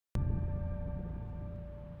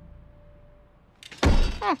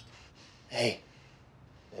Hey,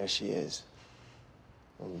 there she is.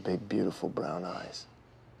 With big, beautiful brown eyes.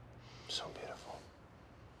 So beautiful.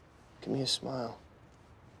 Give me a smile.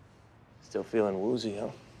 Still feeling woozy,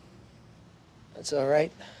 huh? That's all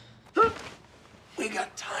right. We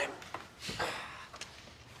got time.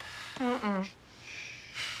 Oh,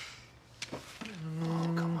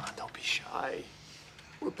 come on, don't be shy.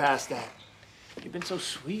 We're past that. You've been so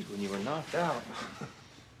sweet when you were knocked out.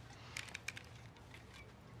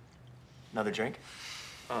 Another drink?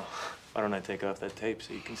 Oh, why don't I take off that tape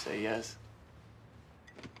so you can say yes?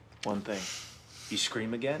 One thing. You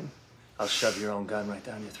scream again, I'll shove your own gun right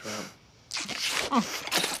down your throat. You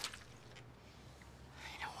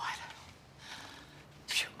know what?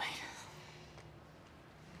 Shoot me.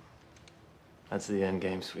 That's the end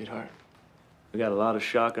game, sweetheart. We got a lot of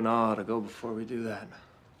shock and awe to go before we do that.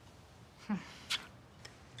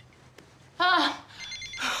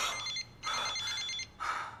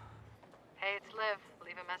 Hey, it's Liv.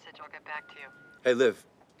 Leave a message. I'll get back to you. Hey, Liv.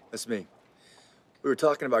 That's me. We were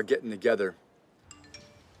talking about getting together.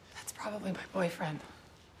 That's probably my boyfriend.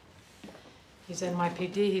 He's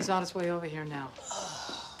NYPD. He's on his way over here now.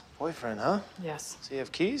 Boyfriend, huh? Yes. Does he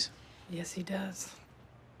have keys? Yes, he does.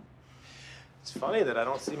 It's funny that I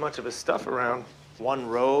don't see much of his stuff around. One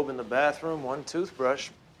robe in the bathroom, one toothbrush.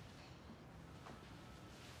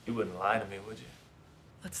 You wouldn't lie to me, would you?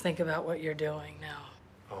 Let's think about what you're doing now.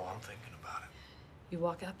 Oh, I'm thinking about it. You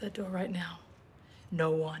walk out that door right now.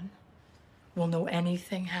 No one will know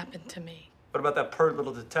anything happened to me. What about that pert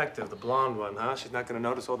little detective, the blonde one, huh? She's not gonna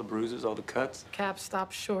notice all the bruises, all the cuts? Cab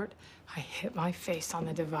stopped short. I hit my face on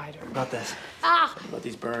the divider. What about this? Ah! What about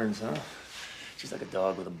these burns, huh? She's like a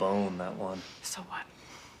dog with a bone, that one. So what?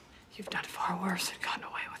 You've done far worse and gotten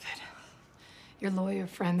away with it. Your lawyer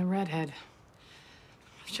friend, the redhead.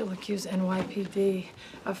 She'll accuse NYPD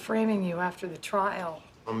of framing you after the trial.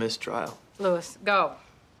 A mistrial. Louis, go.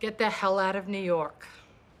 Get the hell out of New York.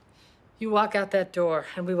 You walk out that door,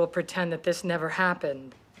 and we will pretend that this never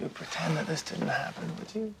happened. You'd pretend that this didn't happen,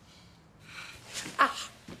 would you? Ah!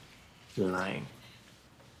 You're lying.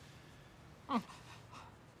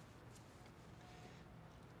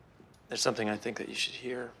 There's something I think that you should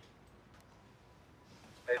hear.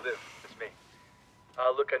 Hey, Liv. It's me.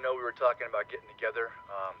 Look, I know we were talking about getting together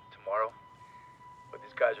tomorrow, but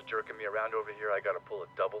these guys are jerking me around over here. I gotta pull a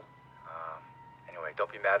double. Anyway,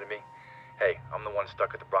 don't be mad at me. Hey, I'm the one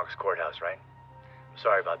stuck at the Bronx courthouse, right? I'm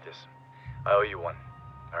sorry about this. I owe you one.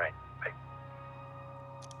 All right, bye.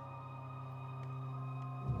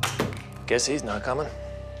 Guess he's not coming.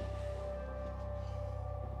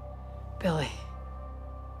 Billy,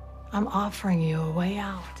 I'm offering you a way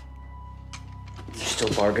out. You still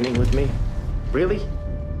bargaining with me? Really?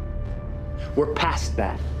 We're past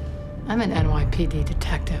that. I'm an NYPD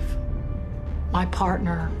detective. My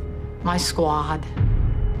partner, my squad,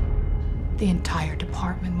 the entire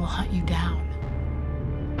department will hunt you down.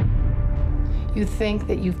 You think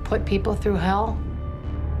that you've put people through hell?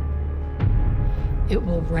 It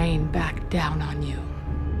will rain back down on you.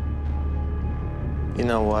 You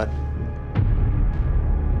know what?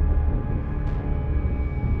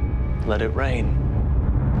 Let it rain.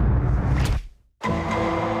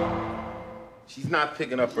 She's not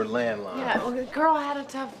picking up her landline. Yeah, well, the girl had a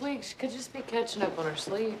tough week. She could just be catching up on her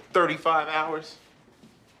sleep. 35 hours.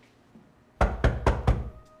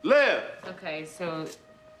 Liv! Okay, so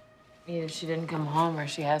either she didn't come home or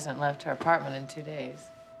she hasn't left her apartment in 2 days.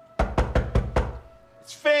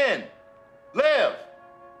 It's Finn! Liv!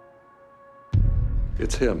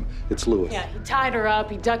 It's him. It's Louis. Yeah, he tied her up.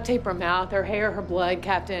 He duct taped her mouth, her hair, her blood,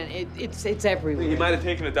 Captain. It's everywhere. He might have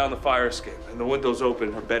taken it down the fire escape, and the window's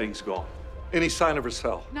open, her bedding's gone. Any sign of her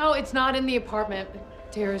cell? No, it's not in the apartment.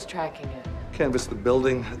 Tara's tracking it. Canvass the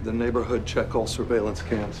building, the neighborhood, check all surveillance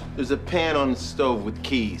cams. There's a pan on the stove with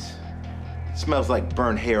keys. It smells like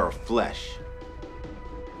burnt hair or flesh.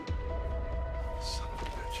 Son of a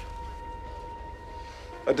bitch.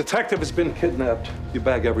 A detective has been kidnapped. You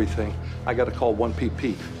bag everything. I gotta call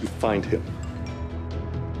 1PP. You find him.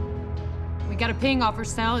 We got a ping off her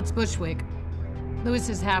cell. It's Bushwick.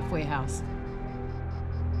 Lewis's halfway house.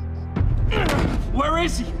 Where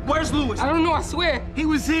is he? Where's Louis? I don't know, I swear. He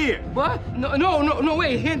was here. What? No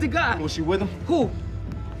way. Hand to God. Was she with him? Who?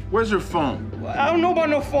 Where's her phone? I don't know about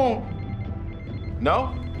no phone.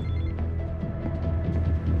 No?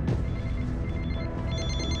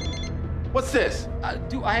 What's this?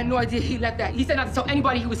 Dude, I had no idea he left that. He said not to tell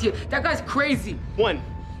anybody he was here. That guy's crazy. When?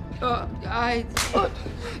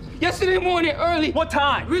 Yesterday morning, early. What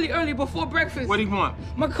time? Really early, before breakfast. What do you want?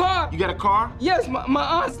 My car. You got a car? Yes, my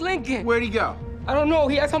aunt's Lincoln. Where'd he go? I don't know.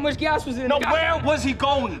 He asked how much gas was in it. No, where was he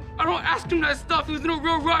going? I don't ask him that stuff. He was in a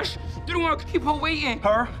real rush. Didn't want to keep her waiting.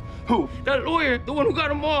 Her? Who? That lawyer, the one who got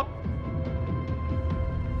him off.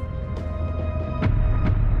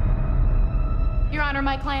 Your Honor,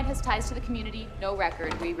 my client has ties to the community. No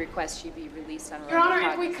record. We request she be released on Your Honor,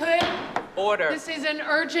 if we could. Order. This is an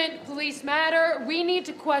urgent police matter. We need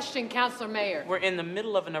to question Counselor Mayer. We're in the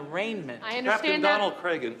middle of an arraignment. I understand Captain that. Donald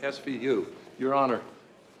Cragen, SVU. Your Honor,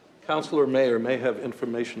 Counselor Mayer may have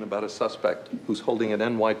information about a suspect who's holding an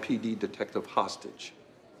NYPD detective hostage.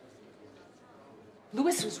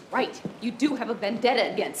 Lewis was right. You do have a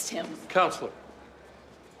vendetta against him. Counselor,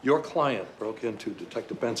 your client broke into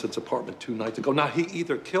Detective Benson's apartment 2 nights ago. Now, he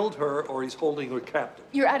either killed her or he's holding her captive.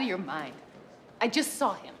 You're out of your mind. I just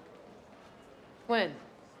saw him. When?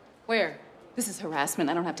 Where? This is harassment.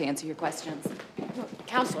 I don't have to answer your questions.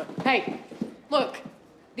 Counselor, hey, look,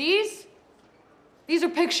 these are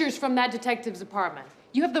pictures from that detective's apartment.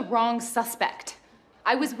 You have the wrong suspect.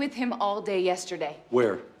 I was with him all day yesterday.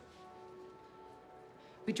 Where?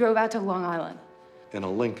 We drove out to Long Island. In a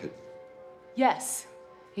Lincoln. Yes.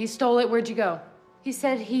 He stole it. Where'd you go? He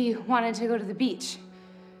said he wanted to go to the beach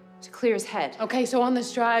to clear his head. Okay, so on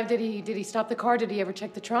this drive, did he stop the car? Did he ever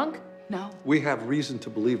check the trunk? No. We have reason to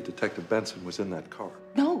believe Detective Benson was in that car.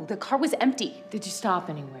 No, the car was empty. Did you stop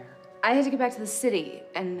anywhere? I had to get back to the city,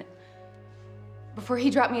 and before he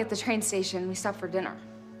dropped me at the train station, we stopped for dinner.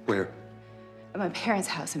 Where? At my parents'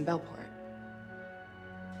 house in Bellport.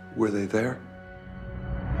 Were they there?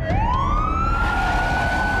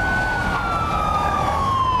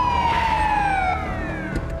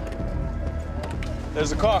 There's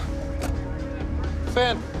the car.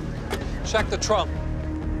 Finn, check the trunk.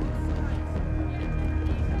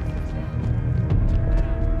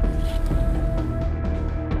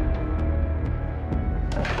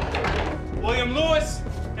 William Lewis,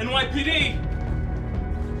 NYPD.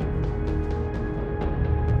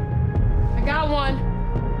 I got one.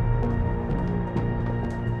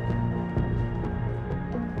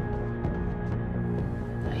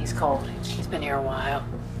 He's cold. He's been here a while.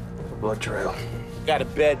 Blood trail. Got a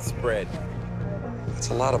bedspread. That's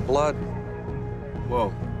a lot of blood.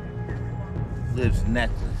 Whoa. Liv's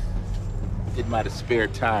necklace. It might have spare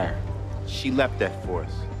tire. She left that for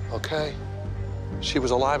us. Okay. She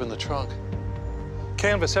was alive in the trunk.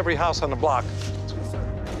 Canvass every house on the block.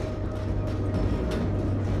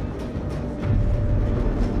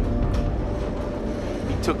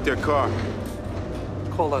 He took their car.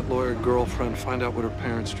 Call that lawyer girlfriend, find out what her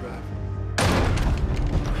parents drive.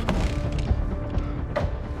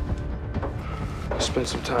 Spend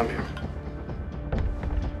some time here.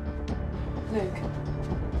 Luke.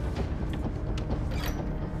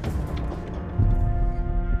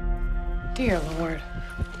 Dear Lord.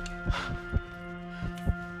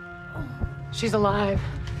 She's alive.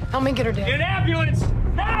 Help me get her down. Get an ambulance!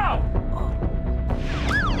 Now!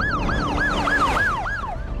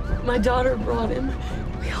 My daughter brought him.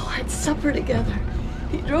 We all had supper together.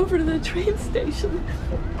 He drove her to the train station.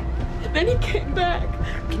 And then he came back.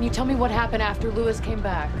 Can you tell me what happened after Lewis came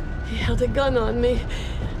back? He held a gun on me.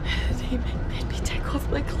 And he made me take off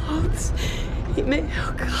my clothes.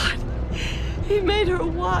 Oh God. He made her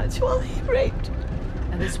watch while he raped her.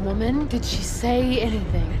 And this woman, did she say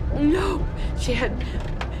anything? No, she had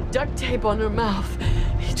duct tape on her mouth.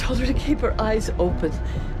 He told her to keep her eyes open.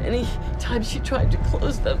 Any time she tried to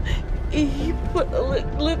close them, he put a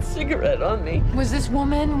lit cigarette on me. Was this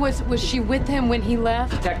woman, was she with him when he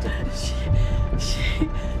left? Detective. She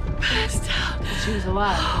passed out. She was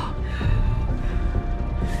alive.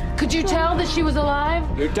 Could you tell that she was alive?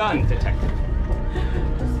 You're done, Detective.